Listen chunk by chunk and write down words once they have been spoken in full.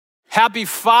Happy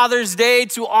Father's Day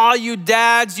to all you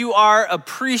dads. You are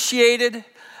appreciated.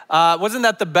 Wasn't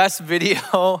that the best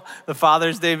video, the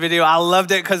Father's Day video? I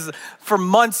loved it because for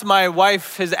months my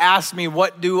wife has asked me,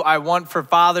 what do I want for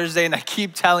Father's Day? And I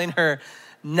keep telling her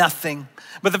nothing.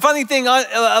 But the funny thing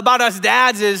about us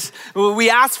dads is we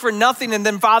ask for nothing and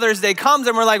then Father's Day comes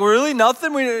and we're like, really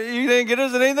nothing? You didn't get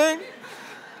us anything?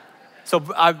 So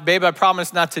babe, I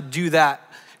promise not to do that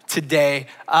today.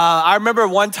 I remember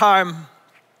one time,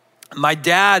 my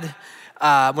dad,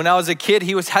 when I was a kid,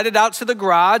 he was headed out to the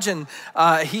garage and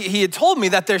he had told me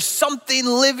that there's something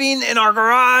living in our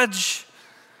garage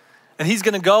and he's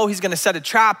gonna set a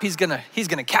trap, he's gonna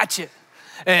catch it.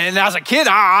 And as a kid,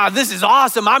 this is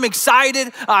awesome. I'm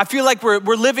excited. I feel like we're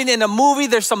living in a movie.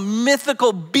 There's some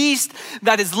mythical beast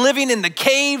that is living in the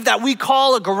cave that we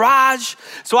call a garage.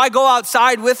 So I go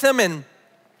outside with him and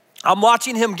I'm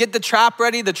watching him get the trap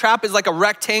ready. The trap is like a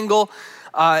rectangle.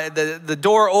 The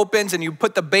door opens and you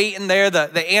put the bait in there.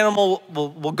 The animal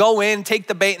will go in, take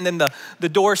the bait, and then the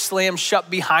door slams shut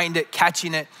behind it,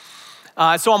 catching it.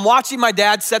 So I'm watching my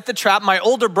dad set the trap. My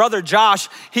older brother, Josh,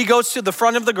 he goes to the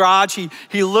front of the garage.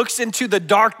 He looks into the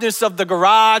darkness of the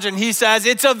garage and he says,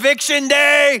 "It's eviction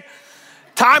day,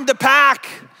 time to pack."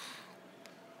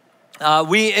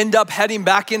 We end up heading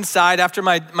back inside after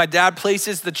my dad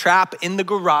places the trap in the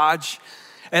garage.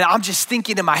 And I'm just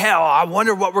thinking in my head, I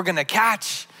wonder what we're gonna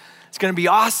catch. It's gonna be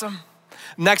awesome.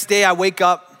 Next day I wake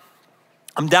up,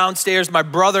 I'm downstairs. My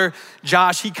brother,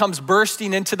 Josh, he comes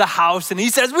bursting into the house and he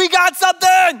says, "We got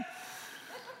something."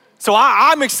 So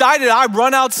I'm excited. I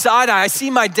run outside. I see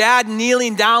my dad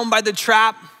kneeling down by the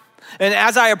trap. And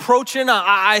as I approach him,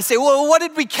 I say, "Well, what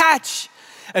did we catch?"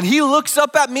 And he looks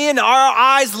up at me and our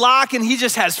eyes lock and he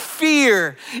just has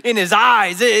fear in his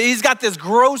eyes. He's got this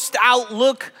grossed out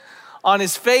look on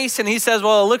his face and he says,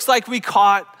 "Well, it looks like we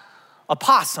caught a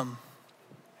possum."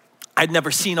 I'd never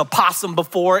seen a possum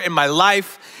before in my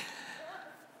life.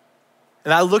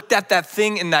 And I looked at that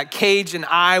thing in that cage and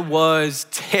I was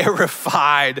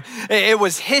terrified. It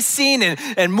was hissing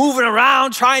and moving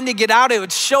around, trying to get out. It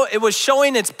was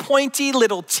showing its pointy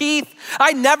little teeth.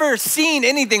 I'd never seen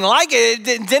anything like it.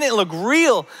 It didn't look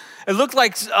real. It looked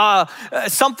like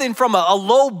something from a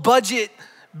low budget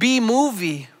B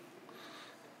movie.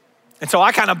 And so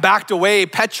I kind of backed away,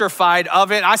 petrified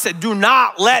of it. I said, "Do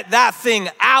not let that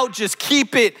thing out. Just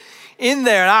keep it in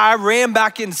there." And I ran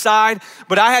back inside,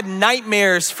 but I had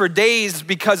nightmares for days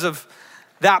because of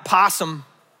that possum.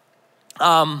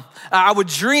 I would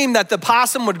dream that the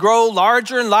possum would grow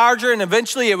larger and larger, and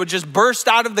eventually it would just burst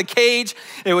out of the cage.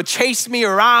 It would chase me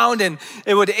around, and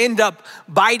it would end up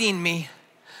biting me.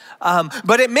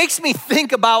 But it makes me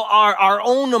think about our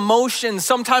own emotions.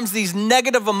 Sometimes these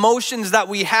negative emotions that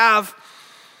we have,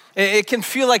 it can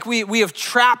feel like we have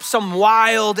trapped some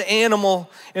wild animal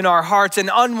in our hearts,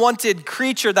 an unwanted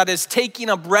creature that is taking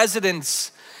up residence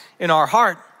in our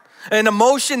heart. An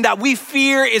emotion that we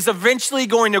fear is eventually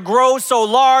going to grow so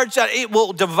large that it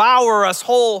will devour us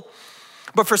whole.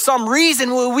 But for some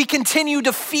reason, we continue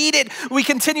to feed it. We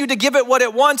continue to give it what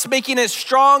it wants, making it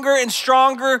stronger and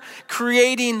stronger,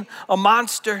 creating a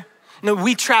monster.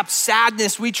 We trap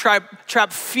sadness, we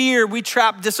trap fear, we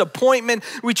trap disappointment,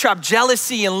 we trap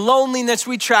jealousy and loneliness,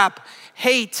 we trap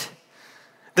hate.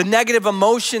 The negative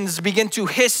emotions begin to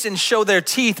hiss and show their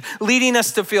teeth, leading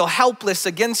us to feel helpless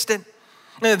against it.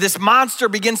 This monster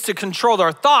begins to control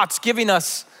our thoughts, giving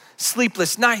us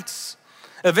sleepless nights.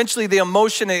 Eventually the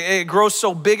emotion, it grows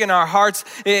so big in our hearts,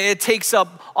 it takes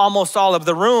up almost all of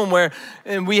the room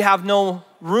and we have no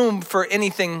room for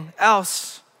anything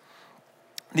else.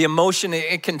 The emotion,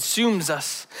 it consumes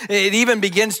us. It even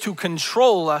begins to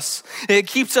control us. It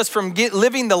keeps us from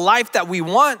living the life that we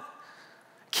want,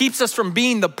 keeps us from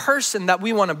being the person that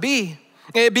we want to be.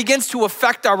 It begins to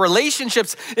affect our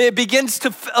relationships. It begins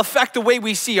to affect the way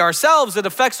we see ourselves. It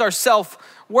affects our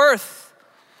self-worth.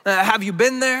 Have you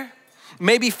been there?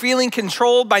 Maybe feeling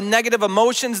controlled by negative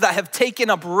emotions that have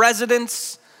taken up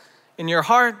residence in your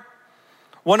heart.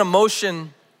 One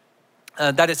emotion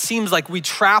that it seems like we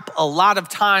trap a lot of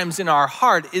times in our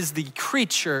heart is the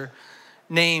creature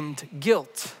named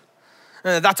guilt.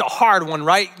 That's a hard one,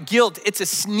 right? Guilt, it's a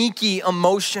sneaky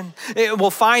emotion. It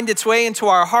will find its way into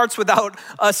our hearts without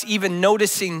us even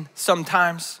noticing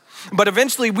sometimes. But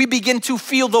eventually we begin to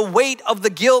feel the weight of the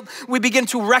guilt. We begin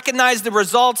to recognize the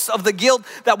results of the guilt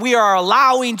that we are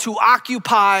allowing to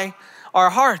occupy our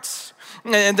hearts.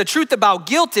 And the truth about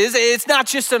guilt is it's not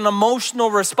just an emotional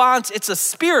response, it's a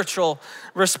spiritual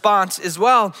response as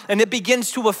well. And it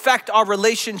begins to affect our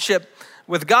relationship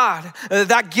with God.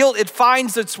 That guilt, it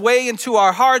finds its way into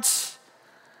our hearts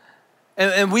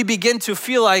And we begin to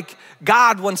feel like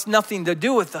God wants nothing to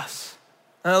do with us.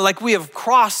 Like we have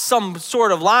crossed some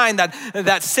sort of line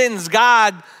that sends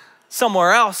God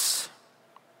somewhere else.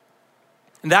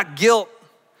 And that guilt,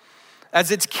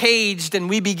 as it's caged and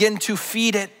we begin to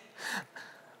feed it,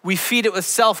 we feed it with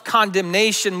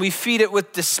self-condemnation. We feed it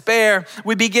with despair.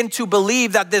 We begin to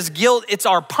believe that this guilt, it's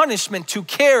our punishment to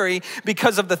carry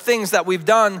because of the things that we've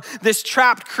done. This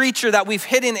trapped creature that we've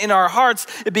hidden in our hearts,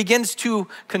 it begins to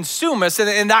consume us.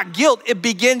 And that guilt, it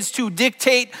begins to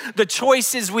dictate the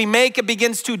choices we make. It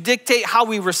begins to dictate how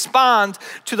we respond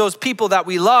to those people that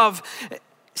we love.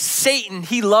 Satan,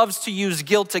 he loves to use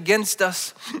guilt against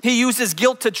us. He uses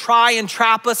guilt to try and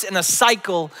trap us in a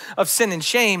cycle of sin and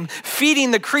shame,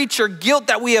 feeding the creature guilt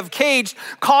that we have caged,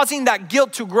 causing that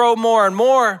guilt to grow more and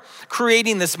more,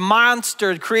 creating this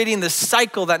monster, creating this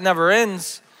cycle that never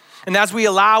ends. And as we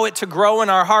allow it to grow in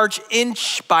our hearts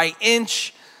inch by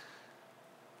inch,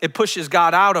 it pushes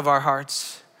God out of our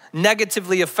hearts,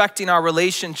 negatively affecting our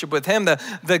relationship with him.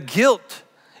 The guilt,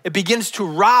 it begins to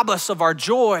rob us of our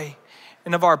joy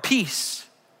and of our peace.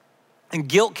 And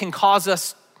guilt can cause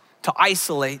us to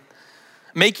isolate,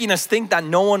 making us think that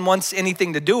no one wants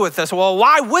anything to do with us. Well,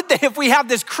 why would they if we have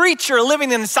this creature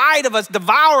living inside of us,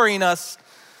 devouring us?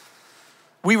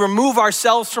 We remove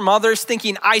ourselves from others,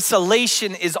 thinking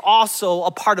isolation is also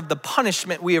a part of the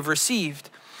punishment we have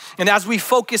received. And as we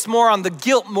focus more on the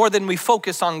guilt more than we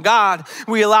focus on God,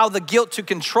 we allow the guilt to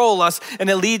control us,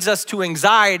 and it leads us to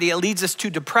anxiety, it leads us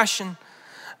to depression.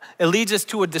 It leads us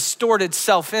to a distorted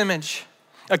self-image,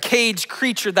 a caged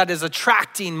creature that is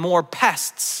attracting more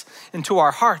pests into our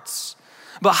hearts.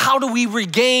 But how do we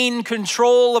regain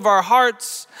control of our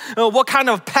hearts? What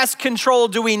kind of pest control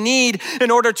do we need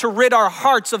in order to rid our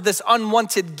hearts of this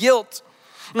unwanted guilt?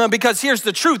 Because here's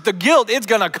the truth, the guilt is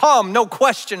gonna come, no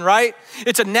question, right?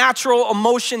 It's a natural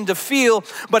emotion to feel,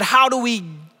 but how do we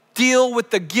deal with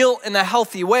the guilt in a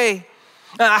healthy way?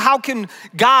 How can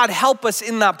God help us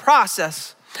in that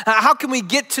process? How can we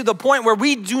get to the point where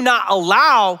we do not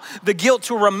allow the guilt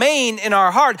to remain in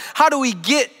our heart? How do we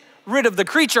get rid of the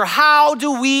creature? How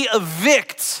do we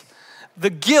evict the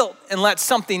guilt and let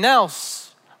something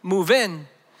else move in?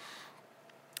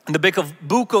 In the book of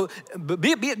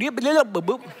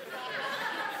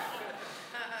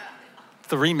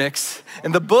the remix.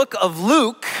 In the book of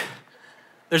Luke,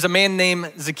 there's a man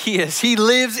named Zacchaeus. He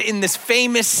lives in this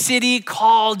famous city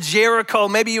called Jericho.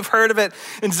 Maybe you've heard of it.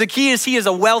 And Zacchaeus, he is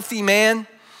a wealthy man,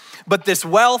 but this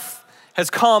wealth has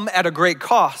come at a great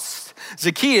cost.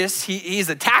 Zacchaeus, he's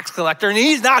a tax collector, and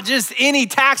he's not just any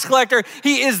tax collector.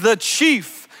 He is the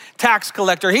chief tax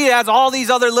collector. He has all these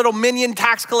other little minion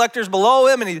tax collectors below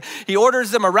him, and he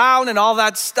orders them around and all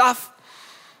that stuff.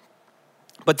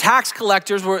 But tax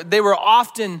collectors were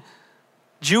often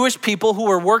Jewish people who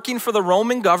were working for the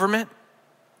Roman government.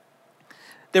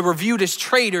 They were viewed as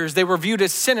traitors. They were viewed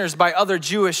as sinners by other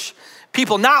Jewish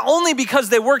people, not only because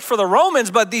they worked for the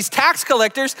Romans, but these tax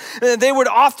collectors, they would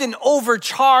often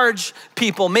overcharge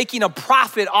people, making a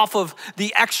profit off of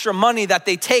the extra money that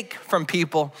they take from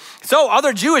people. So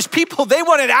other Jewish people, they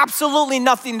wanted absolutely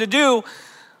nothing to do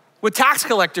with tax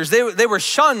collectors. They were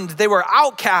shunned. They were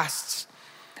outcasts.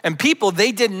 And people,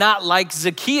 they did not like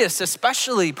Zacchaeus,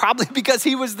 especially, probably because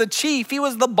he was the chief, he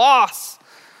was the boss.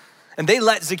 And they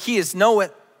let Zacchaeus know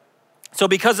it. So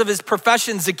because of his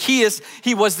profession, Zacchaeus,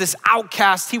 he was this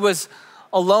outcast. He was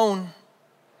alone,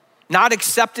 not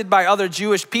accepted by other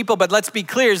Jewish people. But let's be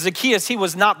clear, Zacchaeus, he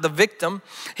was not the victim.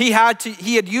 He had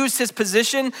used his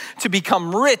position to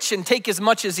become rich and take as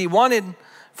much as he wanted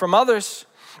from others.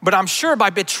 But I'm sure by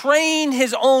betraying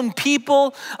his own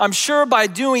people, I'm sure by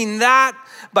doing that,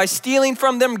 by stealing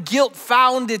from them, guilt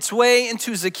found its way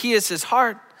into Zacchaeus'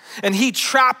 heart. And he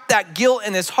trapped that guilt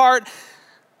in his heart,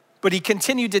 but he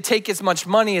continued to take as much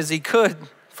money as he could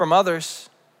from others.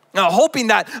 Now, hoping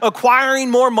that acquiring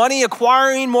more money,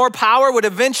 acquiring more power would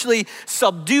eventually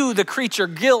subdue the creature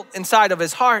guilt inside of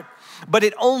his heart. But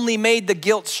it only made the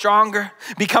guilt stronger,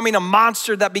 becoming a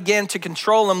monster that began to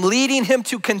control him, leading him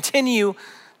to continue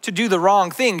to do the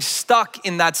wrong thing, stuck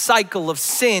in that cycle of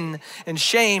sin and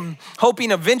shame,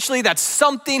 hoping eventually that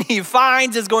something he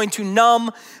finds is going to numb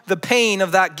the pain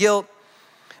of that guilt.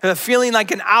 Feeling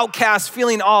like an outcast,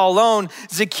 feeling all alone,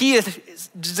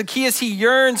 Zacchaeus, he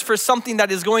yearns for something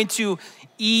that is going to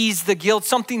ease the guilt,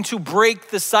 something to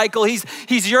break the cycle.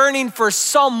 He's yearning for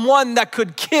someone that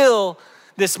could kill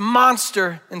this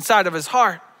monster inside of his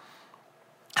heart.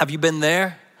 Have you been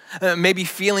there? Maybe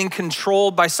feeling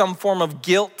controlled by some form of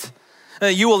guilt.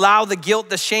 You allow the guilt,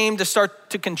 the shame to start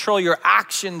to control your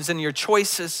actions and your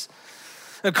choices,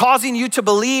 causing you to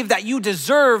believe that you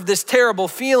deserve this terrible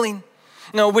feeling.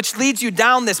 which leads you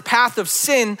down this path of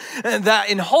sin that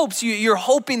in hopes, you're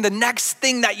hoping the next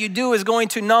thing that you do is going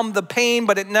to numb the pain,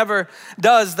 but it never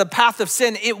does. The path of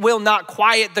sin, it will not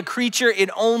quiet the creature. It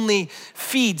only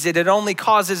feeds it. It only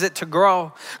causes it to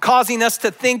grow, causing us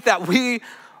to think that we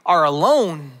are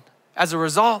alone as a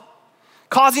result,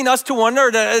 causing us to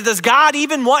wonder, does God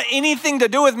even want anything to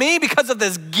do with me because of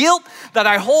this guilt that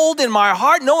I hold in my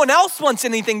heart? No one else wants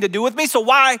anything to do with me, so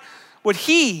why would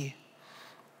he?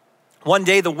 One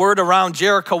day, the word around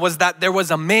Jericho was that there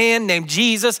was a man named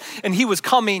Jesus, and he was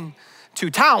coming to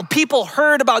town. People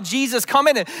heard about Jesus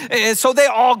coming, and so they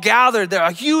all gathered. There,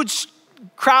 a huge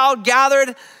crowd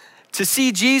gathered to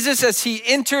see Jesus as he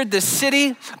entered the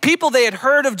city. People, they had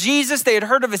heard of Jesus. They had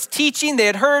heard of his teaching. They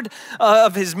had heard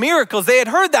of his miracles. They had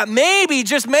heard that maybe,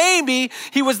 just maybe,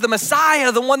 he was the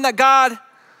Messiah, the one that God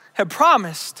had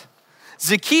promised.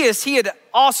 Zacchaeus, he had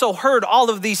also heard all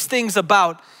of these things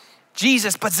about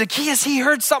Jesus, but Zacchaeus, he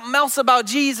heard something else about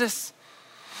Jesus.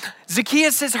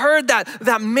 Zacchaeus has heard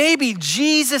that maybe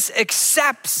Jesus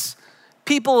accepts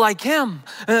people like him,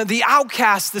 the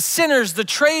outcasts, the sinners, the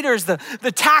traitors, the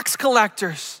tax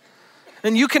collectors.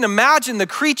 And you can imagine the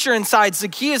creature inside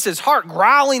Zacchaeus' heart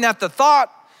growling at the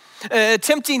thought,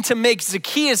 attempting to make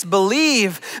Zacchaeus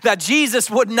believe that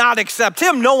Jesus would not accept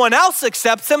him. No one else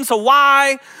accepts him, so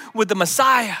why would the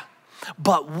Messiah?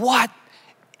 But what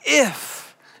if?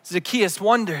 Zacchaeus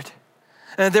wondered.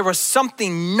 There was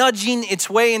something nudging its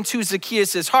way into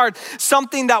Zacchaeus' heart,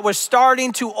 something that was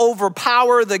starting to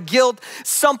overpower the guilt,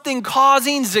 something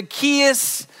causing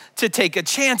Zacchaeus to take a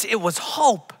chance. It was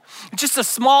hope, just a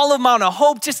small amount of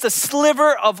hope, just a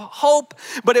sliver of hope,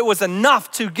 but it was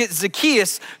enough to get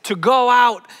Zacchaeus to go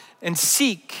out and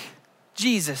seek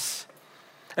Jesus.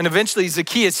 And eventually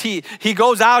Zacchaeus, he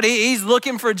goes out, he's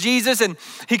looking for Jesus, and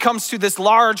he comes to this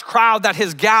large crowd that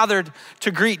has gathered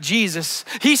to greet Jesus.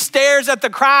 He stares at the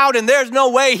crowd, and there's no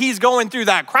way he's going through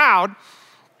that crowd.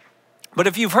 But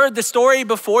if you've heard the story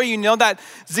before, you know that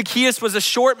Zacchaeus was a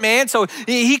short man, so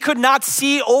he could not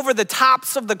see over the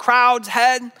tops of the crowd's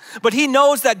head. But he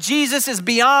knows that Jesus is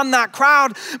beyond that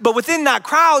crowd. But within that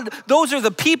crowd, those are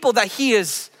the people that he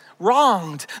has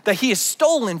wronged, that he has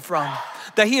stolen from,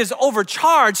 that he is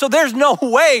overcharged. So there's no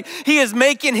way he is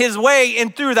making his way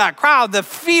in through that crowd. The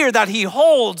fear that he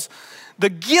holds, the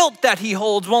guilt that he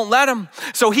holds won't let him.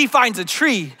 So he finds a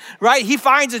tree, right? He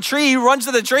finds a tree, he runs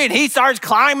to the tree, and he starts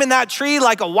climbing that tree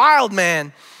like a wild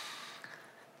man.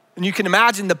 And you can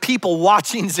imagine the people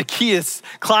watching Zacchaeus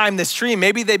climb this tree.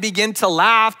 Maybe they begin to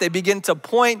laugh, they begin to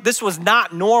point. This was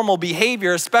not normal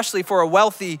behavior, especially for a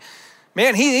wealthy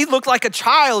man. He looked like a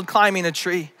child climbing a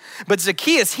tree. But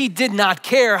Zacchaeus, he did not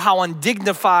care how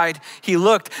undignified he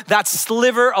looked. That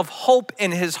sliver of hope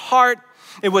in his heart,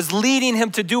 it was leading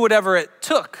him to do whatever it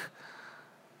took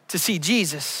to see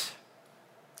Jesus.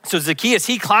 So Zacchaeus,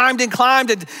 he climbed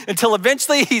until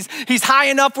eventually he's high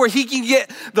enough where he can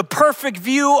get the perfect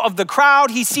view of the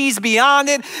crowd. He sees beyond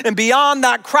it, and beyond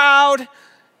that crowd,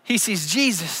 he sees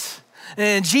Jesus.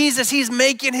 And Jesus, he's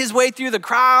making his way through the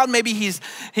crowd. Maybe he's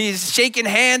shaking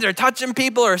hands or touching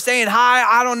people or saying hi,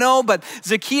 I don't know. But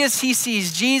Zacchaeus, he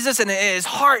sees Jesus, and his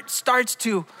heart starts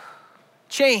to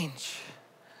change.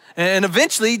 And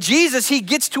eventually, Jesus, he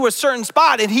gets to a certain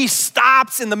spot, and he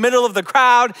stops in the middle of the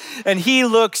crowd, and he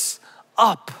looks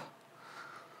up.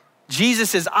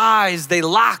 Jesus' eyes, they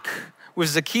lock with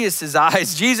Zacchaeus'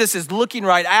 eyes. Jesus is looking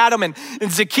right at him, and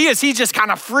Zacchaeus, he just kind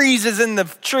of freezes in the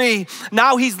tree.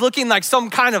 Now he's looking like some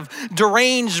kind of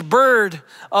deranged bird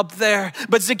up there.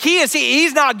 But Zacchaeus,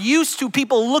 he's not used to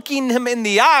people looking him in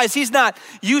the eyes. He's not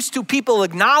used to people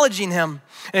acknowledging him.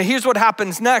 And here's what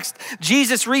happens next.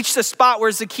 Jesus reached the spot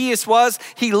where Zacchaeus was.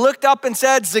 He looked up and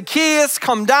said, Zacchaeus,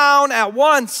 come down at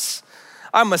once.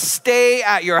 I must stay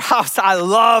at your house. I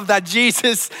love that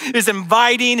Jesus is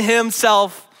inviting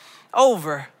himself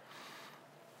over.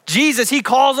 Jesus, he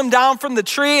calls him down from the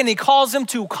tree, and he calls him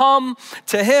to come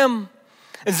to him.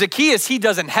 And Zacchaeus, he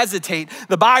doesn't hesitate.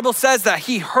 The Bible says that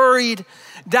he hurried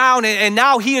down, and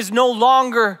now he is no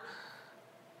longer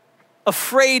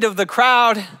afraid of the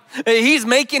crowd. He's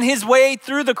making his way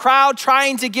through the crowd,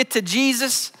 trying to get to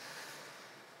Jesus.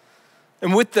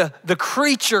 And with the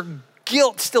creature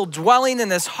guilt still dwelling in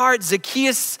his heart,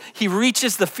 Zacchaeus, he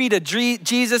reaches the feet of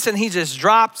Jesus, and he just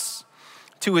drops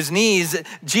to his knees.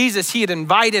 Jesus, he had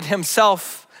invited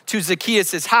himself to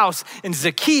Zacchaeus' house, and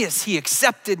Zacchaeus, he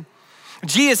accepted.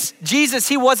 Jesus,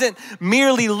 he wasn't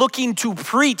merely looking to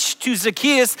preach to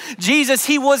Zacchaeus. Jesus,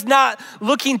 he was not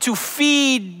looking to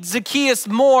feed Zacchaeus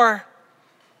more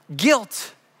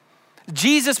guilt.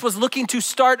 Jesus was looking to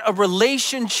start a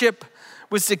relationship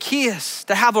with Zacchaeus,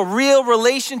 to have a real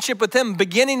relationship with him,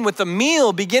 beginning with a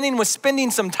meal, beginning with spending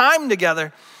some time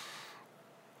together.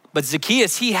 But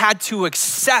Zacchaeus, he had to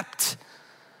accept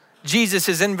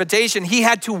Jesus' invitation. He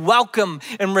had to welcome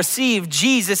and receive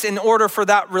Jesus in order for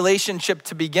that relationship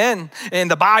to begin. And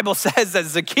the Bible says that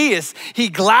Zacchaeus, he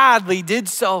gladly did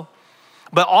so.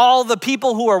 But all the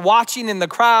people who were watching in the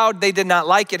crowd, they did not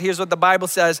like it. Here's what the Bible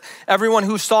says. Everyone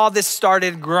who saw this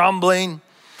started grumbling.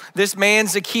 This man,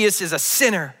 Zacchaeus, is a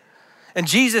sinner, and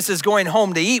Jesus is going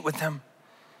home to eat with him.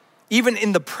 Even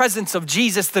in the presence of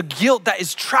Jesus, the guilt that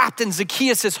is trapped in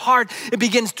Zacchaeus' heart, it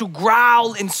begins to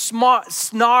growl and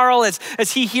snarl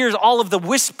as he hears all of the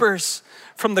whispers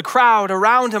from the crowd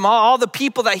around him, all the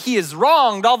people that he has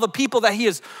wronged, all the people that he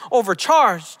has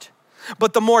overcharged.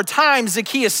 But the more time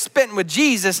Zacchaeus spent with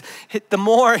Jesus, the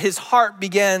more his heart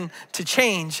began to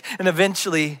change. And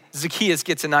eventually, Zacchaeus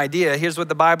gets an idea. Here's what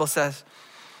the Bible says.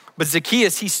 But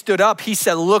Zacchaeus, he stood up. He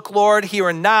said, "Look, Lord, here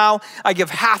and now, I give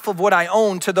half of what I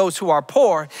own to those who are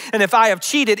poor. And if I have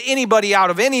cheated anybody out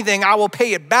of anything, I will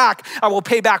pay it back. I will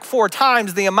pay back 4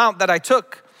 times the amount that I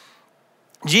took."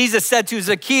 Jesus said to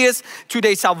Zacchaeus,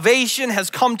 "Today salvation has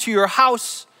come to your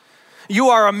house. You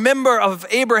are a member of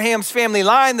Abraham's family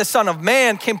line. The Son of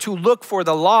Man came to look for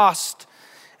the lost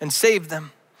and save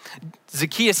them."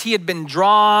 Zacchaeus, he had been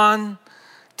drawn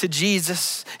to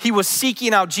Jesus. He was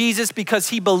seeking out Jesus because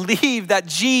he believed that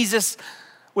Jesus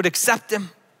would accept him.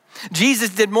 Jesus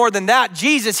did more than that.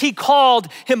 Jesus, he called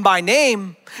him by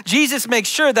name. Jesus makes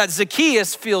sure that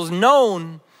Zacchaeus feels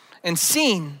known and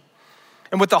seen.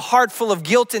 And with a heart full of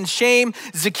guilt and shame,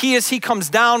 Zacchaeus, he comes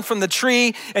down from the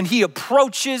tree and he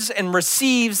approaches and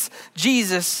receives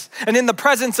Jesus. And in the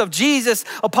presence of Jesus,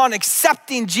 upon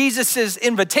accepting Jesus's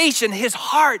invitation, his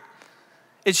heart,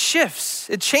 it shifts,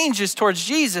 it changes towards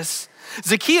Jesus.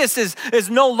 Zacchaeus is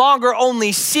no longer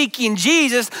only seeking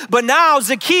Jesus, but now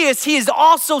Zacchaeus, he is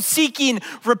also seeking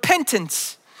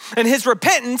repentance. And his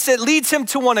repentance, it leads him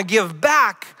to want to give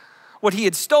back what he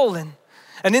had stolen.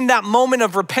 And in that moment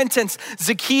of repentance,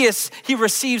 Zacchaeus, he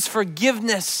receives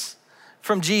forgiveness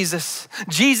from Jesus.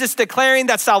 Jesus declaring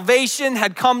that salvation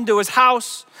had come to his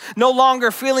house, no longer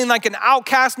feeling like an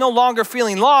outcast, no longer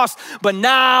feeling lost, but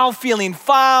now feeling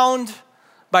found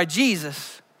by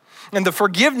Jesus. And the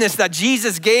forgiveness that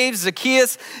Jesus gave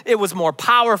Zacchaeus, it was more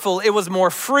powerful, it was more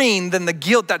freeing than the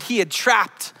guilt that he had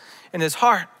trapped in his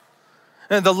heart.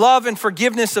 And the love and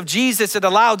forgiveness of Jesus, it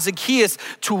allowed Zacchaeus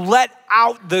to let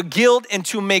out the guilt and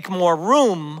to make more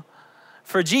room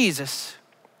for Jesus.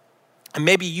 And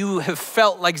maybe you have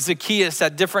felt like Zacchaeus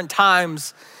at different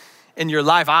times in your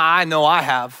life. I know I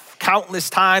have. Countless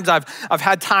times I've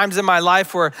had times in my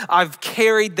life where I've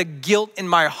carried the guilt in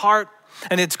my heart,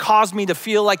 and it's caused me to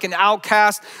feel like an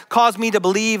outcast, caused me to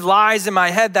believe lies in my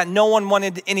head that no one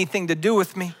wanted anything to do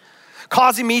with me,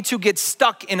 causing me to get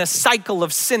stuck in a cycle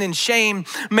of sin and shame.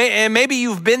 And maybe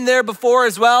you've been there before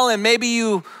as well, and maybe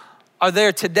you are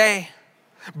there today,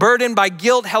 burdened by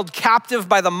guilt, held captive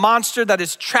by the monster that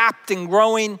is trapped and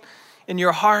growing in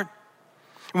your heart.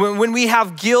 When we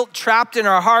have guilt trapped in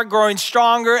our heart, growing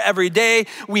stronger every day,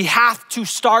 we have to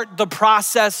start the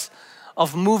process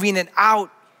of moving it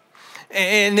out.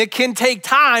 And it can take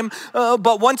time,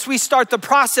 but once we start the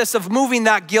process of moving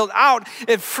that guilt out,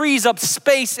 it frees up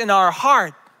space in our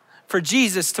heart for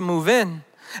Jesus to move in.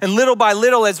 And little by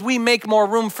little, as we make more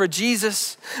room for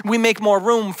Jesus, we make more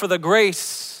room for the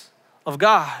grace of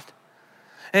God.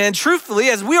 And truthfully,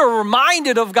 as we are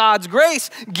reminded of God's grace,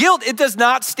 guilt, it does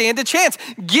not stand a chance.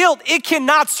 Guilt, it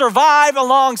cannot survive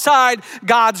alongside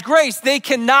God's grace. They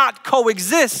cannot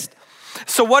coexist.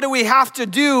 So what do we have to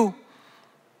do?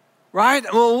 Right?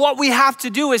 Well, what we have to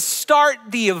do is start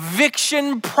the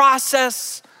eviction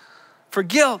process for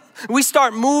guilt. We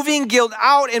start moving guilt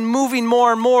out and moving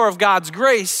more and more of God's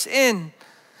grace in.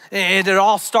 And it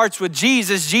all starts with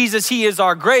Jesus. Jesus, he is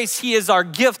our grace. He is our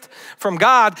gift from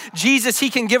God. Jesus, he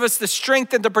can give us the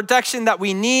strength and the protection that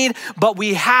we need, but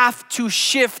we have to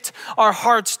shift our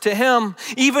hearts to him.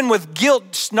 Even with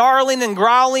guilt snarling and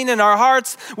growling in our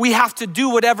hearts, we have to do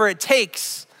whatever it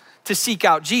takes to seek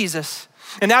out Jesus.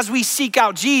 And as we seek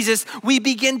out Jesus, we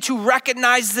begin to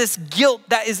recognize this guilt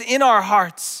that is in our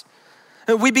hearts.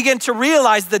 And we begin to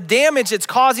realize the damage it's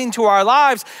causing to our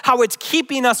lives, how it's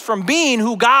keeping us from being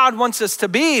who God wants us to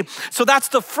be. So that's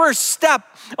the first step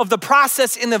of the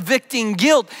process in evicting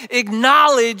guilt.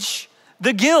 Acknowledge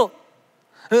the guilt.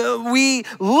 We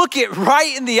look it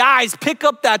right in the eyes, pick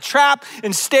up that trap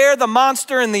and stare the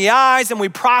monster in the eyes, and we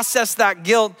process that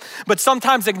guilt. But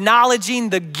sometimes acknowledging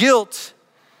the guilt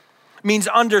means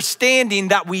understanding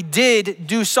that we did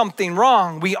do something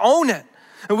wrong. We own it.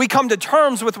 And we come to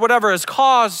terms with whatever has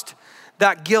caused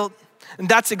that guilt. And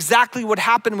that's exactly what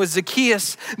happened with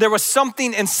Zacchaeus. There was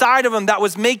something inside of him that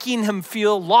was making him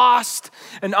feel lost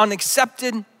and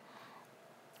unaccepted.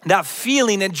 That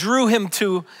feeling, it drew him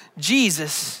to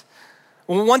Jesus.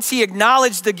 Once he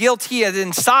acknowledged the guilt he had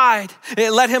inside,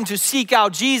 it led him to seek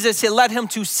out Jesus. It led him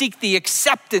to seek the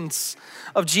acceptance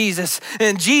of Jesus.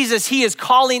 And Jesus, he is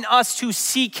calling us to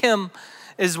seek him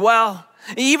as well.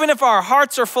 Even if our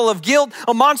hearts are full of guilt,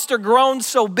 a monster grown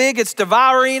so big it's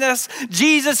devouring us,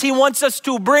 Jesus, he wants us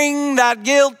to bring that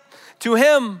guilt to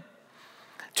him,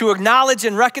 to acknowledge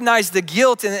and recognize the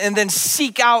guilt and then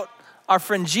seek out our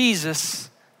friend Jesus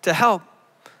to help.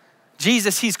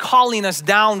 Jesus, he's calling us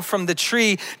down from the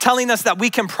tree, telling us that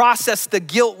we can process the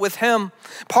guilt with him.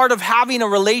 Part of having a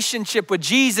relationship with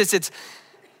Jesus, it's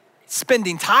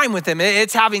spending time with him.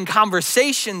 It's having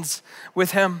conversations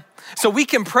with him. So we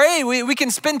can pray, we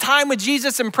can spend time with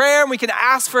Jesus in prayer, and we can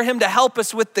ask for him to help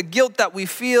us with the guilt that we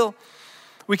feel.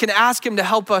 We can ask him to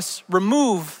help us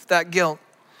remove that guilt.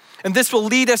 And this will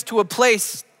lead us to a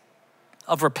place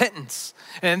of repentance.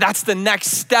 And that's the next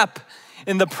step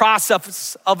in the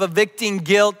process of evicting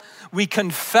guilt. We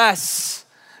confess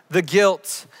the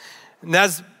guilt. And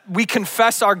as we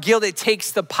confess our guilt, it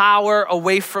takes the power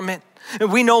away from it.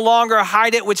 And we no longer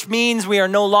hide it, which means we are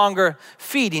no longer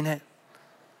feeding it.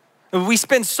 We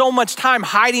spend so much time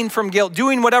hiding from guilt,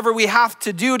 doing whatever we have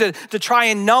to do to try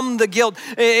and numb the guilt.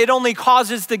 It only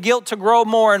causes the guilt to grow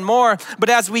more and more. But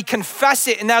as we confess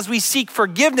it and as we seek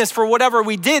forgiveness for whatever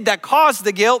we did that caused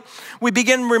the guilt, we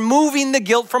begin removing the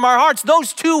guilt from our hearts.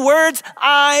 Those two words,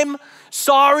 I'm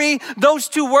sorry, those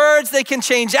two words, they can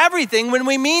change everything when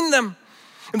we mean them.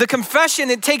 The confession,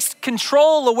 it takes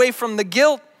control away from the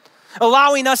guilt,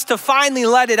 allowing us to finally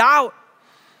let it out.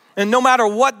 And no matter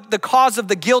what the cause of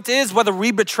the guilt is, whether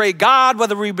we betrayed God,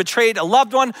 whether we betrayed a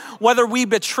loved one, whether we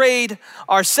betrayed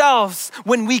ourselves,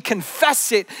 when we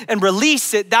confess it and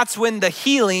release it, that's when the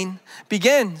healing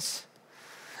begins.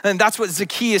 And that's what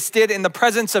Zacchaeus did in the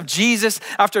presence of Jesus.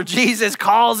 After Jesus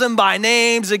calls him by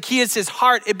name, Zacchaeus'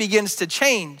 heart, it begins to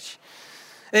change.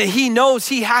 And he knows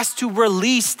he has to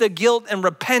release the guilt and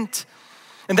repent.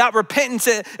 And that repentance,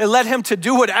 it led him to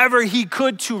do whatever he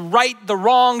could to right the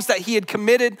wrongs that he had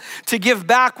committed, to give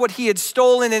back what he had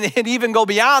stolen, and even go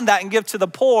beyond that and give to the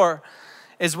poor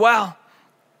as well.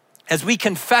 As we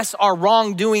confess our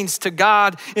wrongdoings to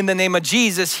God in the name of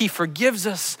Jesus, he forgives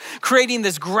us, creating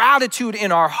this gratitude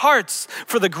in our hearts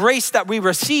for the grace that we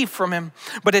receive from him.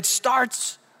 But it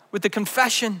starts with the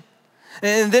confession.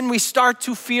 And then we start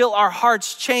to feel our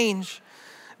hearts change,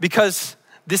 because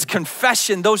this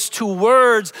confession, those two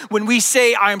words, when we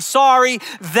say, I'm sorry,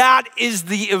 that is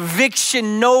the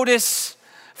eviction notice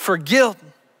for guilt,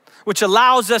 which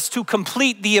allows us to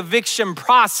complete the eviction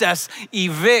process,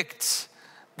 evict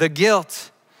the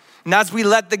guilt. And as we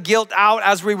let the guilt out,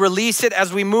 as we release it,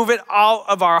 as we move it out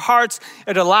of our hearts,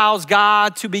 it allows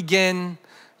God to begin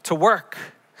to work.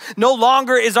 No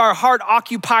longer is our heart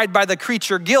occupied by the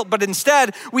creature guilt, but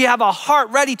instead we have a heart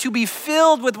ready to be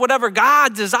filled with whatever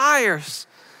God desires.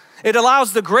 It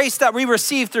allows the grace that we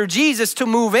receive through Jesus to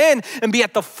move in and be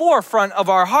at the forefront of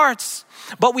our hearts.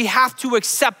 But we have to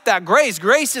accept that grace.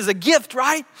 Grace is a gift,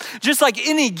 right? Just like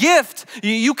any gift,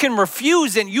 you can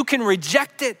refuse it, you can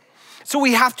reject it. So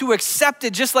we have to accept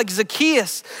it, just like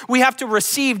Zacchaeus. We have to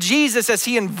receive Jesus as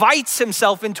he invites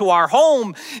himself into our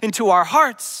home, into our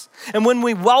hearts. And when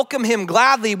we welcome him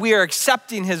gladly, we are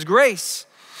accepting his grace.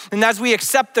 And as we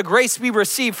accept the grace we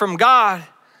receive from God,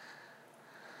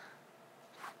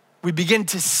 we begin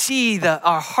to see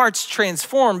our hearts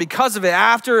transform because of it.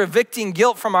 After evicting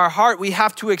guilt from our heart, we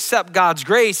have to accept God's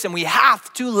grace and we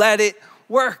have to let it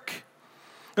work.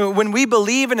 When we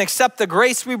believe and accept the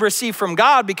grace we receive from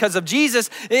God because of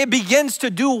Jesus, it begins to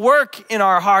do work in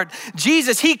our heart.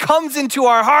 Jesus, he comes into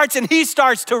our hearts and he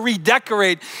starts to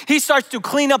redecorate. He starts to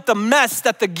clean up the mess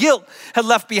that the guilt had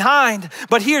left behind.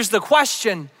 But here's the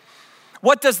question.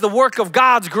 What does the work of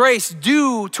God's grace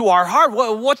do to our heart?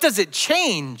 What does it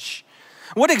change?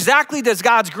 What exactly does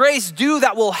God's grace do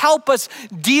that will help us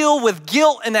deal with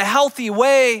guilt in a healthy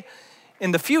way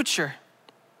in the future?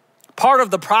 Part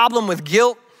of the problem with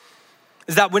guilt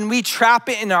is that when we trap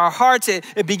it in our hearts,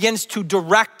 it begins to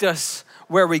direct us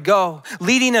where we go,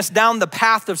 leading us down the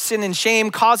path of sin and shame,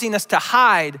 causing us to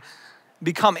hide,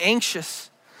 become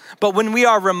anxious. But when we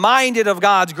are reminded of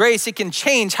God's grace, it can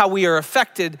change how we are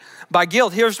affected by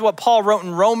guilt. Here's what Paul wrote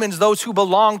in Romans: those who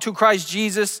belong to Christ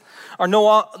Jesus are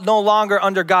no longer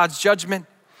under God's judgment.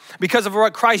 Because of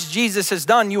what Christ Jesus has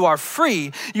done, you are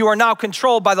free. You are now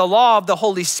controlled by the law of the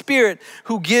Holy Spirit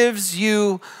who gives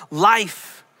you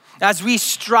life. As we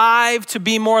strive to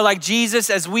be more like Jesus,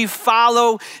 as we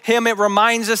follow him, it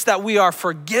reminds us that we are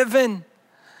forgiven.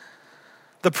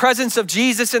 The presence of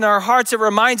Jesus in our hearts, it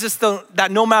reminds us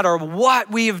that no matter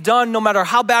what we have done, no matter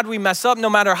how bad we mess up,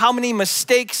 no matter how many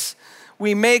mistakes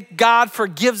we make, God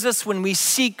forgives us when we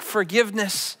seek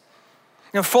forgiveness.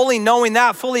 Fully knowing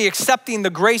that, fully accepting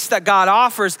the grace that God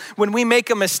offers, when we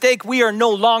make a mistake, we are no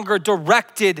longer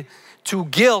directed to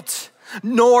guilt,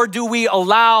 nor do we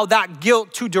allow that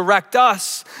guilt to direct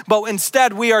us, but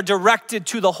instead we are directed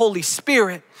to the Holy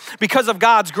Spirit. Because of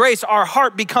God's grace, our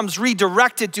heart becomes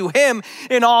redirected to him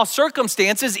in all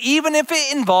circumstances, even if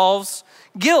it involves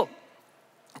guilt.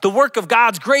 The work of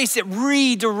God's grace, it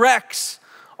redirects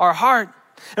our heart.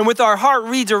 And with our heart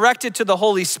redirected to the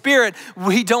Holy Spirit,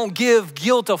 we don't give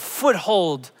guilt a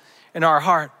foothold in our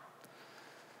heart.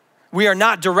 We are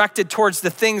not directed towards the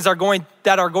things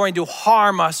that are going to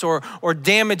harm us or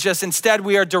damage us. Instead,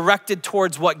 we are directed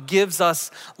towards what gives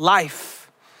us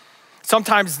life.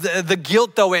 Sometimes the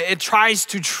guilt, though, it tries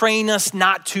to train us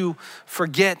not to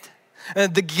forget.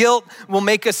 The guilt will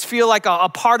make us feel like a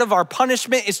part of our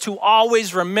punishment is to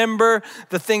always remember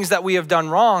the things that we have done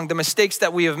wrong, the mistakes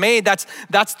that we have made. That's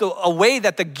a way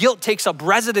that the guilt takes up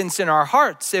residence in our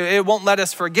hearts. It won't let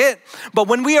us forget. But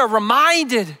when we are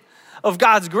reminded of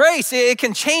God's grace, it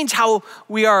can change how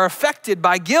we are affected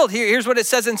by guilt. Here's what it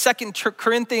says in 2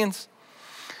 Corinthians.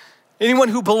 Anyone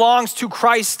who belongs to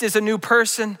Christ is a new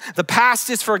person. The past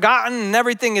is forgotten and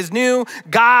everything is new.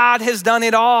 God has done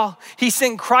it all. He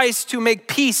sent Christ to make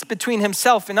peace between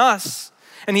himself and us.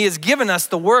 And he has given us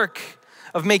the work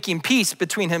of making peace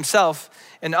between himself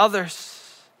and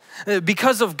others.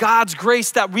 Because of God's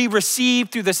grace that we receive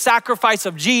through the sacrifice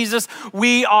of Jesus,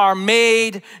 we are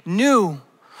made new.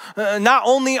 Not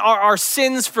only are our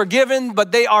sins forgiven,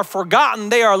 but they are forgotten.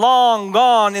 They are long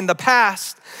gone in the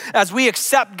past. As we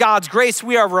accept God's grace,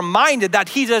 we are reminded that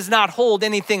he does not hold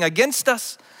anything against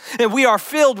us. And we are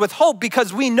filled with hope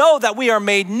because we know that we are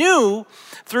made new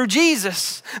through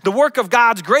Jesus. The work of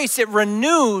God's grace, it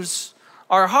renews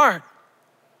our heart.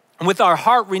 And with our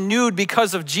heart renewed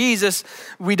because of Jesus,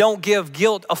 we don't give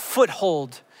guilt a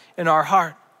foothold in our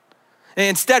heart. And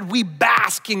instead, we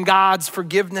bask in God's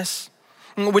forgiveness,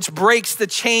 which breaks the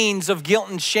chains of guilt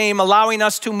and shame, allowing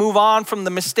us to move on from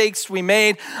the mistakes we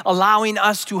made, allowing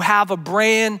us to have a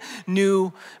brand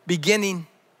new beginning.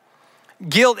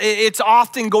 Guilt, it's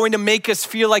often going to make us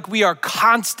feel like we are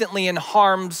constantly in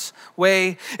harm's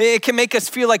way. It can make us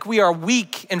feel like we are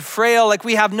weak and frail, like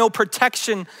we have no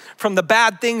protection from the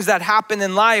bad things that happen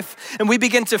in life. And we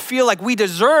begin to feel like we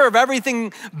deserve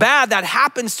everything bad that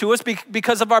happens to us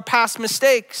because of our past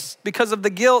mistakes, because of the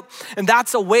guilt. And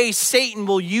that's a way Satan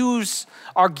will use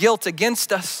our guilt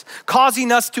against us,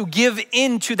 causing us to give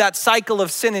into that cycle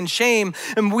of sin and shame.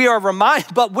 And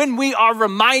but when we are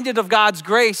reminded of God's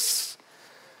grace,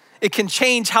 it can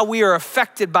change how we are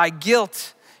affected by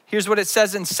guilt. Here's what it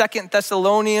says in 2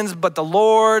 Thessalonians, but the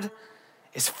Lord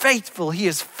is faithful. He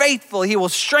is faithful. He will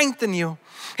strengthen you.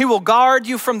 He will guard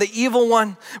you from the evil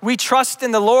one. We trust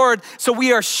in the Lord, so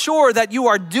we are sure that you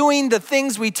are doing the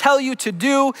things we tell you to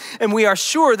do, and we are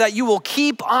sure that you will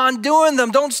keep on doing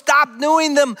them. Don't stop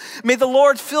doing them. May the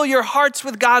Lord fill your hearts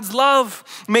with God's love.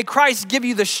 May Christ give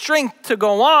you the strength to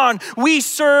go on. We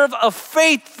serve a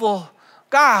faithful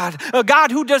God, a God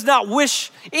who does not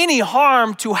wish any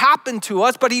harm to happen to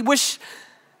us, but he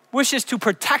wishes to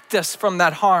protect us from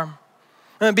that harm.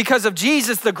 And because of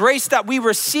Jesus, the grace that we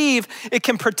receive, it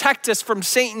can protect us from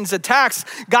Satan's attacks.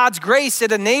 God's grace,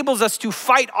 it enables us to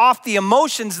fight off the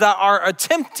emotions that are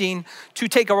attempting to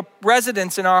take a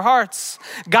residence in our hearts.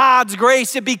 God's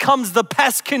grace, it becomes the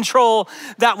pest control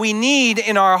that we need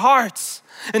in our hearts.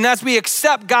 And as we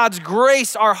accept God's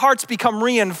grace, our hearts become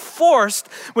reinforced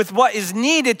with what is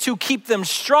needed to keep them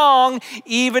strong,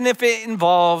 even if it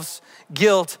involves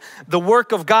guilt. The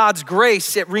work of God's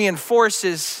grace, it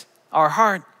reinforces our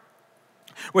heart.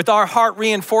 With our heart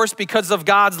reinforced because of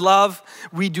God's love,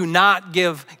 we do not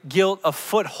give guilt a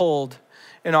foothold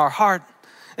in our heart.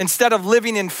 Instead of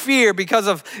living in fear because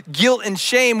of guilt and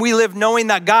shame, we live knowing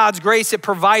that God's grace, it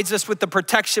provides us with the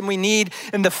protection we need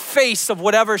in the face of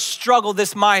whatever struggle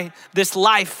this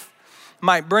life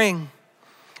might bring.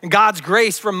 And God's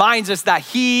grace reminds us that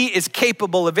he is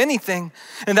capable of anything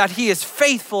and that he is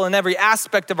faithful in every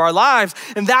aspect of our lives.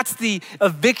 And that's the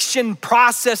eviction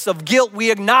process of guilt. We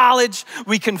acknowledge,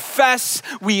 we confess,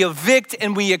 we evict,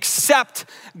 and we accept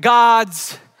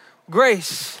God's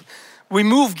grace. We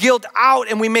move guilt out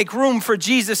and we make room for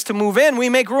Jesus to move in. We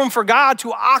make room for God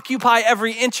to occupy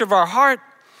every inch of our heart,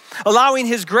 allowing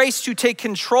his grace to take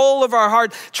control of our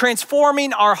heart,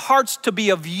 transforming our hearts to be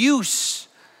of use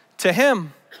to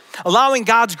him. Allowing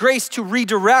God's grace to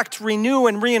redirect, renew,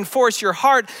 and reinforce your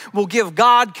heart will give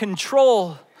God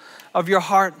control of your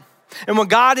heart. And when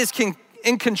God is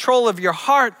in control of your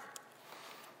heart,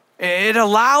 it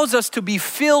allows us to be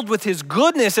filled with His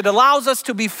goodness. It allows us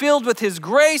to be filled with His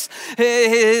grace,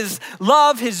 His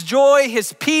love, His joy,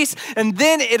 His peace. And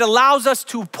then it allows us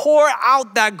to pour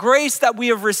out that grace that we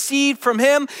have received from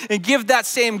Him and give that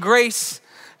same grace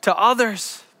to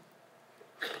others.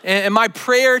 And my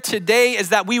prayer today is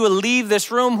that we would leave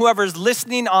this room, whoever's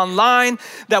listening online,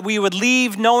 that we would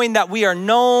leave knowing that we are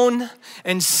known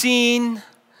and seen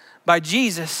by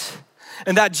Jesus.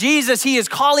 And that Jesus, He is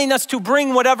calling us to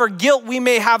bring whatever guilt we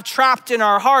may have trapped in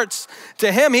our hearts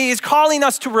to Him. He is calling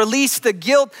us to release the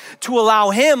guilt to allow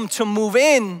Him to move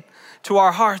in to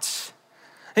our hearts.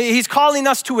 He's calling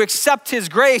us to accept His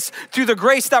grace through the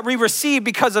grace that we receive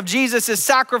because of Jesus'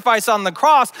 sacrifice on the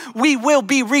cross. We will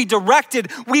be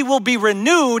redirected, we will be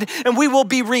renewed, and we will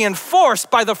be reinforced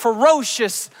by the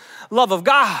ferocious love of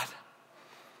God.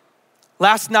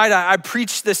 Last night, I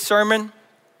preached this sermon.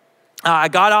 I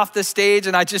got off the stage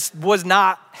and I just was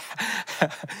not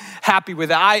happy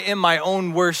with it. I am my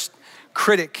own worst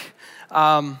critic.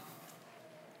 And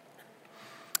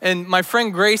my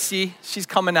friend Gracie, she's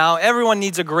coming out. Everyone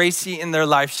needs a Gracie in their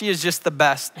life. She is just the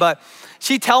best. But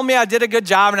she told me I did a good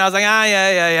job and I was like,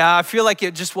 yeah. I feel like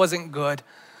it just wasn't good.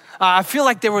 I feel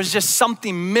like there was just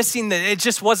something missing, that it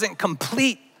just wasn't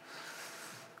complete.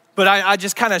 But I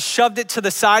just kind of shoved it to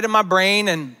the side of my brain.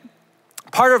 And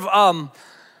part of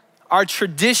our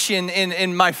tradition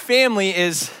in my family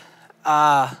is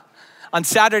on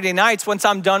Saturday nights, once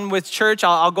I'm done with church,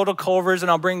 I'll go to Culver's and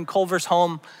I'll bring Culver's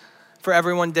home for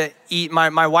everyone to eat.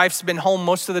 My wife's been home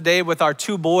most of the day with our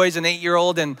 2 boys, an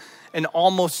 8-year-old and an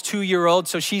almost 2-year-old.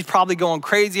 So she's probably going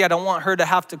crazy. I don't want her to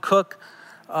have to cook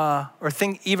or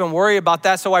even worry about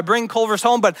that. So I bring Culver's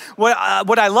home. But what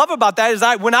I love about that is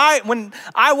when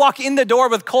I walk in the door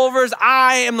with Culver's,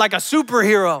 I am like a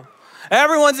superhero.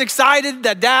 Everyone's excited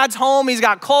that Dad's home. He's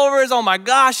got Culver's. Oh my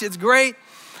gosh, it's great.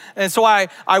 And so I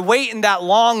wait in that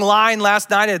long line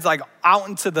last night. It's like out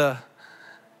into the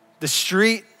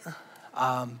street.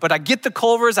 But I get the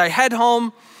Culver's, I head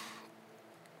home,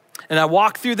 and I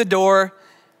walk through the door,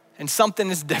 and something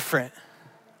is different.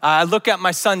 I look at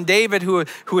my son David, who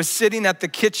is sitting at the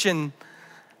kitchen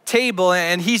table,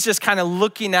 and he's just kind of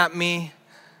looking at me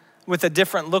with a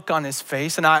different look on his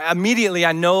face. And I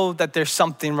immediately know that there's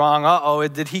something wrong. Uh-oh,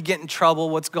 did he get in trouble?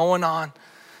 What's going on?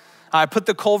 I put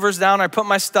the Culver's down, I put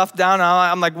my stuff down,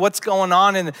 I'm like, what's going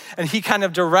on? And he kind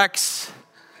of directs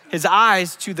his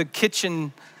eyes to the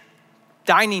kitchen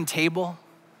dining table.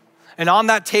 And on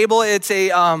that table, it's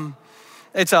a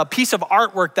piece of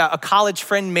artwork that a college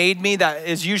friend made me that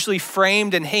is usually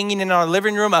framed and hanging in our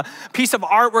living room, a piece of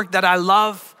artwork that I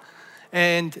love.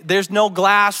 And there's no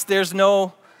glass, there's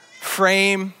no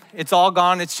frame, it's all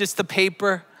gone, it's just the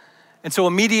paper. And so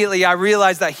immediately I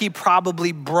realized that he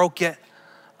probably broke it.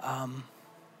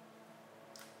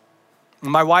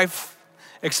 My wife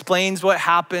explains what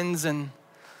happens, and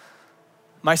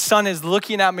my son is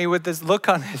looking at me with this look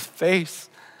on his face,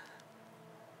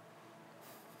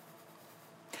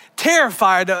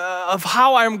 terrified of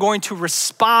how I'm going to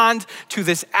respond to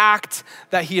this act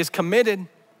that he has committed.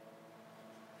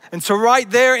 And so right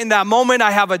there in that moment,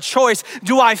 I have a choice.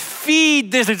 Do I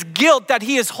feed this guilt that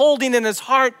he is holding in his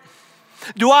heart?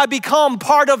 Do I become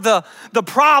part of the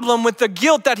problem with the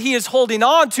guilt that he is holding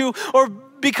on to? Or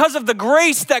because of the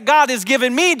grace that God has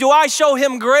given me, do I show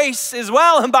him grace as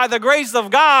well? And by the grace of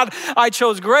God, I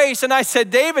chose grace. And I said,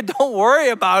 David, don't worry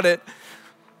about it.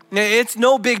 It's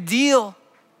no big deal.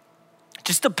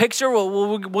 Just a picture,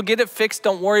 we'll get it fixed,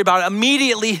 don't worry about it.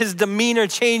 Immediately his demeanor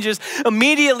changes.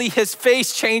 Immediately his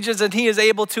face changes and he is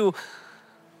able to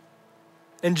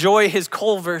enjoy his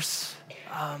Culver's.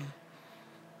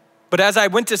 But as I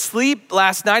went to sleep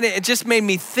last night, it just made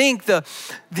me think the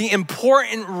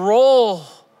important role,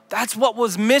 that's what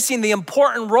was missing, the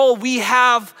important role we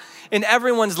have in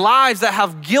everyone's lives that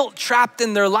have guilt trapped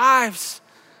in their lives.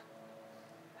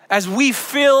 As we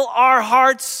fill our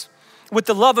hearts with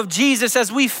the love of Jesus,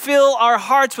 as we fill our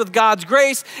hearts with God's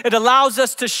grace, it allows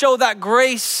us to show that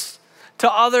grace to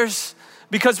others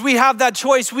because we have that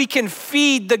choice. We can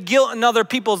feed the guilt in other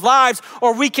people's lives,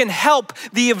 or we can help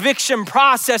the eviction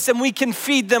process and we can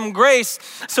feed them grace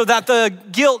so that the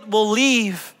guilt will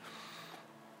leave.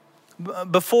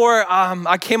 Before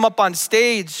I came up on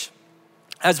stage,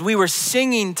 as we were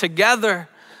singing together,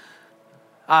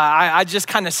 I just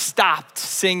kind of stopped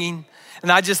singing.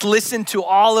 And I just listened to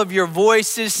all of your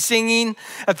voices singing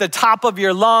at the top of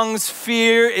your lungs,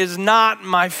 fear is not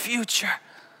my future.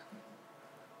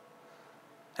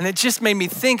 And it just made me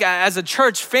think, as a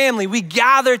church family, we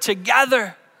gather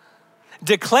together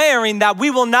declaring that we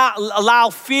will not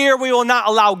allow fear, we will not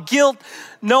allow guilt,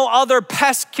 no other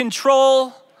pest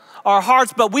control our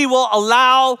hearts, but we will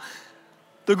allow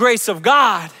the grace of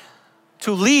God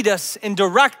to lead us and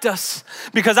direct us,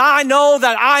 because I know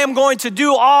that I am going to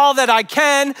do all that I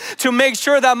can to make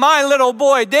sure that my little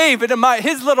boy David and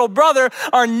his little brother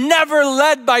are never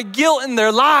led by guilt in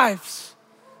their lives,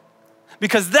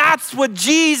 because that's what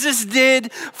Jesus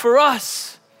did for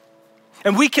us.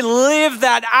 And we can live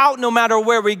that out no matter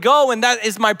where we go. And that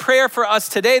is my prayer for us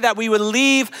today, that we would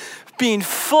leave being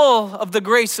full of the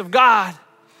grace of God,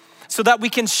 so that we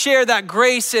can share that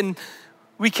grace and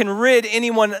we can rid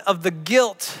anyone of the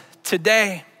guilt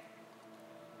today.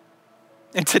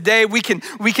 And today we can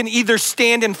either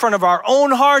stand in front of our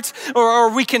own hearts, or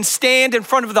we can stand in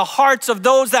front of the hearts of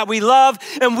those that we love,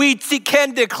 and we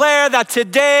can declare that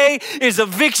today is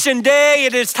eviction day.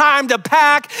 It is time to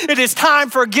pack. It is time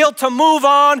for guilt to move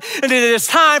on, and it is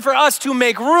time for us to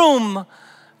make room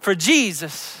for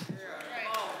Jesus.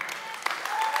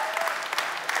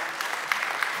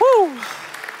 Woo.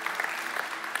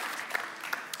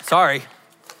 Sorry.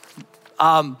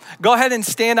 Go ahead and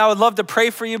stand. I would love to pray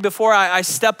for you before I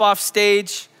step off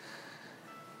stage.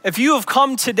 If you have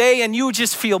come today and you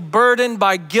just feel burdened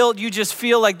by guilt, you just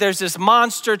feel like there's this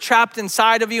monster trapped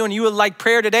inside of you and you would like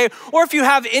prayer today, or if you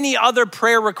have any other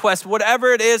prayer request,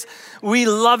 whatever it is, we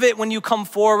love it when you come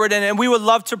forward, and we would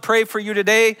love to pray for you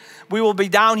today. We will be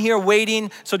down here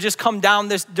waiting, so just come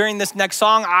down during this next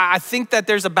song. I think that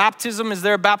there's a baptism. Is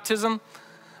there a baptism?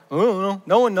 Oh,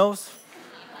 no one knows.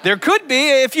 There could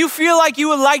be. If you feel like you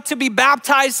would like to be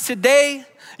baptized today,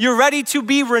 you're ready to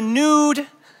be renewed,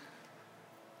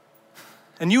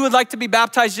 and you would like to be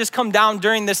baptized, just come down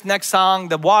during this next song.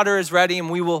 The water is ready and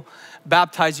we will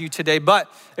baptize you today.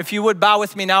 But if you would bow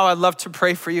with me now, I'd love to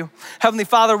pray for you. Heavenly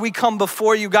Father, we come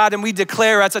before you, God, and we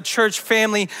declare as a church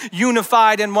family,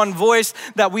 unified in one voice,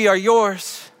 that we are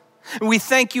yours. And we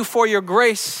thank you for your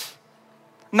grace.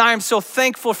 And I am so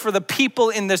thankful for the people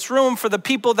in this room, for the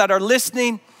people that are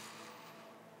listening.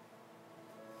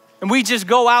 And we just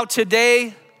go out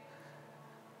today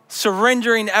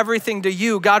surrendering everything to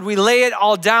you. God, we lay it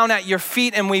all down at your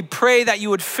feet, and we pray that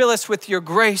you would fill us with your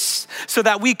grace so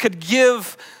that we could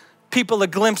give people a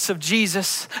glimpse of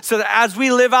Jesus, so that as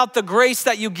we live out the grace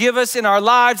that you give us in our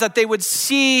lives, that they would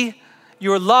see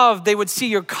your love, they would see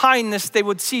your kindness, they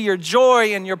would see your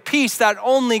joy and your peace that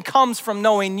only comes from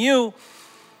knowing you.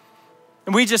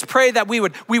 And we just pray that we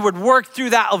would work through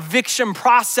that eviction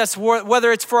process,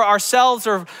 whether it's for ourselves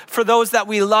or for those that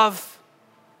we love,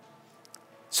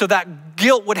 so that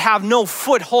guilt would have no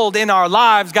foothold in our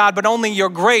lives, God, but only your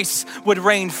grace would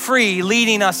reign free,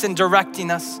 leading us and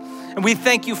directing us. And we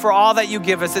thank you for all that you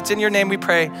give us. It's in your name we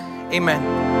pray.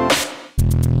 Amen.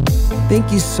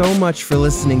 Thank you so much for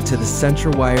listening to the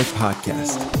Central Wired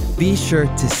podcast. Be sure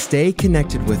to stay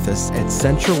connected with us at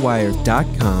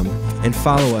centralwired.com and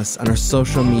follow us on our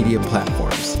social media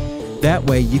platforms. That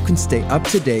way you can stay up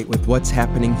to date with what's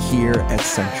happening here at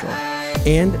Central.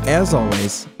 And as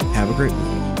always, have a great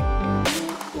week.